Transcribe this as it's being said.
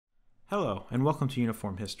Hello, and welcome to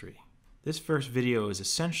Uniform History. This first video is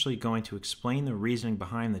essentially going to explain the reasoning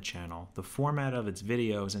behind the channel, the format of its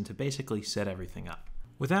videos, and to basically set everything up.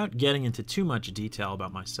 Without getting into too much detail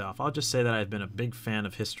about myself, I'll just say that I've been a big fan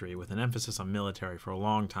of history with an emphasis on military for a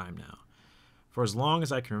long time now. For as long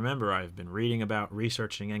as I can remember, I've been reading about,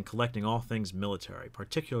 researching, and collecting all things military,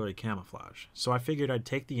 particularly camouflage, so I figured I'd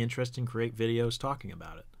take the interest and create videos talking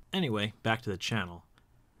about it. Anyway, back to the channel.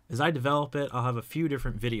 As I develop it, I'll have a few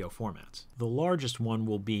different video formats. The largest one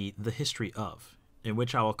will be The History Of, in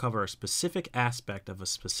which I will cover a specific aspect of a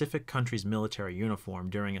specific country's military uniform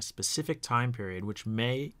during a specific time period which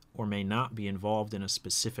may or may not be involved in a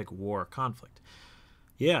specific war or conflict.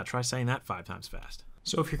 Yeah, try saying that 5 times fast.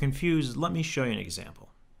 So if you're confused, let me show you an example.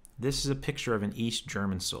 This is a picture of an East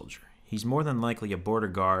German soldier. He's more than likely a border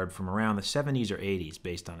guard from around the 70s or 80s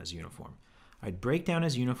based on his uniform. I'd break down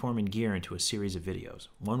his uniform and gear into a series of videos.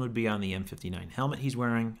 One would be on the M59 helmet he's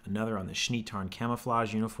wearing, another on the Schneetarn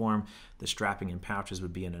camouflage uniform, the strapping and pouches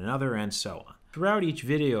would be in another, and so on. Throughout each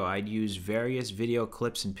video, I'd use various video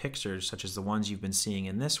clips and pictures, such as the ones you've been seeing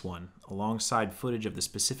in this one, alongside footage of the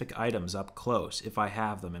specific items up close, if I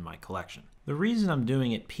have them in my collection. The reason I'm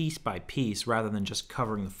doing it piece by piece rather than just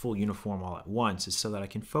covering the full uniform all at once is so that I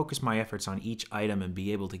can focus my efforts on each item and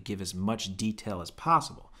be able to give as much detail as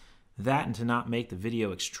possible. That and to not make the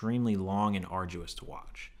video extremely long and arduous to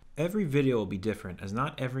watch. Every video will be different as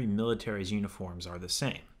not every military's uniforms are the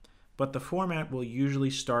same, but the format will usually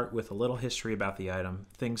start with a little history about the item,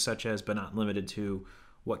 things such as but not limited to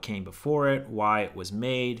what came before it, why it was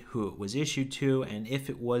made, who it was issued to, and if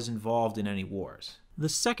it was involved in any wars. The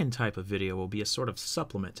second type of video will be a sort of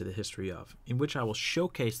supplement to The History Of, in which I will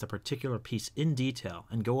showcase the particular piece in detail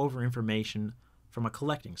and go over information from a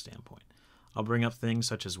collecting standpoint. I'll bring up things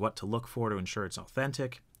such as what to look for to ensure it's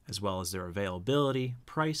authentic, as well as their availability,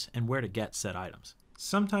 price, and where to get said items.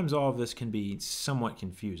 Sometimes all of this can be somewhat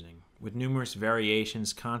confusing, with numerous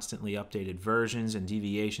variations, constantly updated versions, and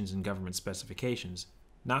deviations in government specifications,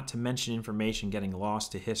 not to mention information getting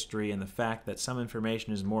lost to history and the fact that some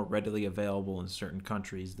information is more readily available in certain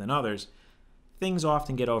countries than others. Things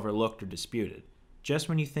often get overlooked or disputed. Just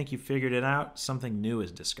when you think you figured it out, something new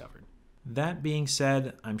is discovered. That being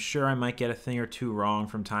said, I'm sure I might get a thing or two wrong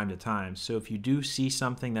from time to time, so if you do see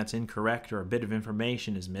something that's incorrect or a bit of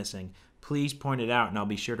information is missing, please point it out and I'll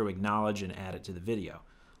be sure to acknowledge and add it to the video.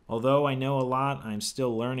 Although I know a lot, I'm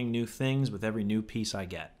still learning new things with every new piece I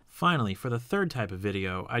get. Finally, for the third type of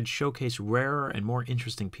video, I'd showcase rarer and more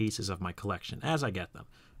interesting pieces of my collection as I get them.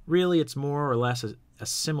 Really, it's more or less a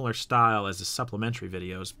similar style as the supplementary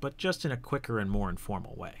videos, but just in a quicker and more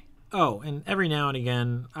informal way. Oh, and every now and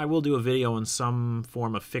again, I will do a video on some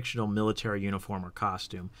form of fictional military uniform or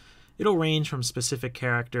costume. It'll range from specific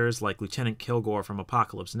characters like Lieutenant Kilgore from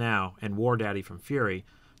Apocalypse Now and War Daddy from Fury,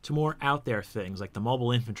 to more out-there things like the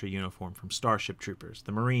mobile infantry uniform from Starship Troopers,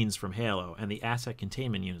 the Marines from Halo, and the asset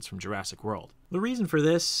containment units from Jurassic World. The reason for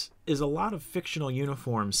this is a lot of fictional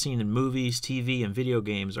uniforms seen in movies, TV, and video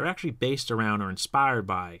games are actually based around or inspired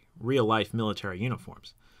by real-life military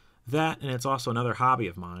uniforms. That, and it's also another hobby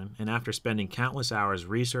of mine, and after spending countless hours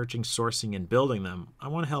researching, sourcing, and building them, I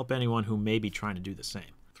want to help anyone who may be trying to do the same.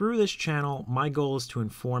 Through this channel, my goal is to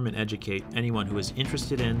inform and educate anyone who is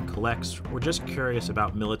interested in, collects, or just curious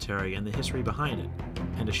about military and the history behind it,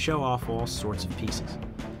 and to show off all sorts of pieces.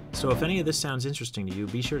 So if any of this sounds interesting to you,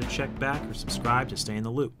 be sure to check back or subscribe to stay in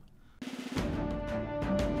the loop.